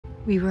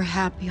We were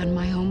happy on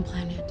my home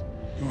planet.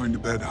 Going to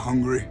bed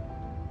hungry,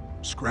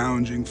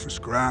 scrounging for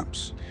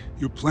scraps.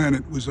 Your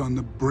planet was on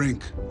the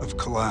brink of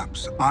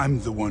collapse. I'm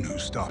the one who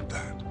stopped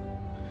that.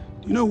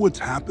 Do you know what's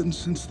happened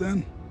since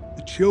then?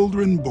 The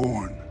children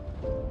born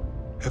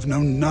have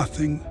known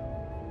nothing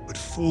but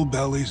full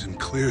bellies and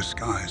clear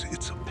skies.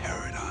 It's a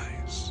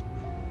paradise.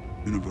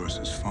 The universe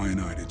is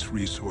finite, its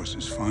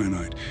resources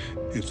finite.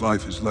 If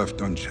life is left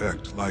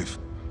unchecked, life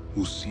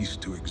will cease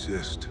to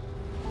exist.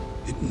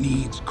 It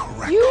needs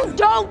correction. You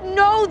don't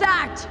know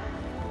that!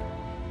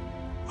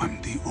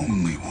 I'm the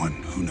only one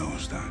who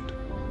knows that.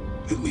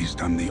 At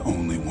least I'm the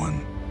only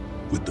one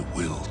with the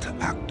will to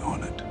act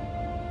on it.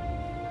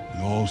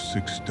 With all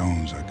 6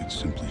 stones, I could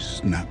simply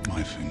snap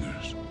my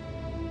fingers.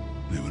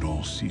 They would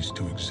all cease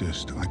to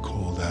exist. I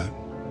call that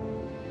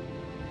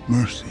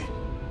mercy.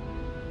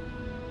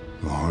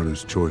 The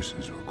hardest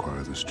choices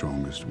require the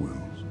strongest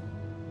wills.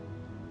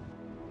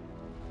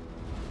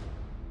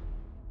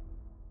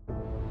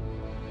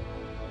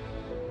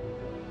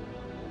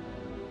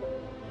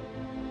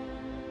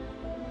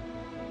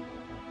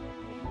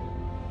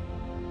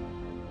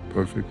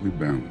 Perfectly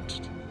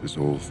balanced, as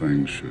all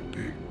things should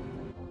be.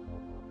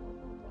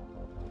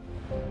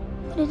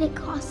 What did it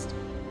cost?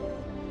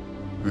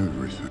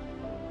 Everything.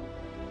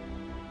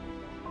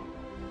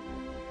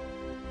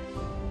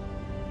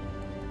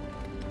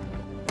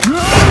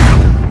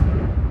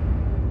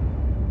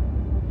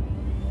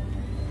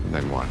 And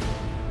then what?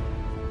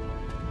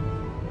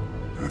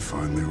 I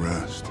finally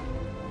rest.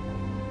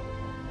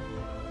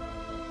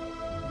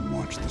 And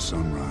watch the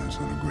sunrise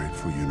on a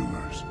grateful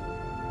universe.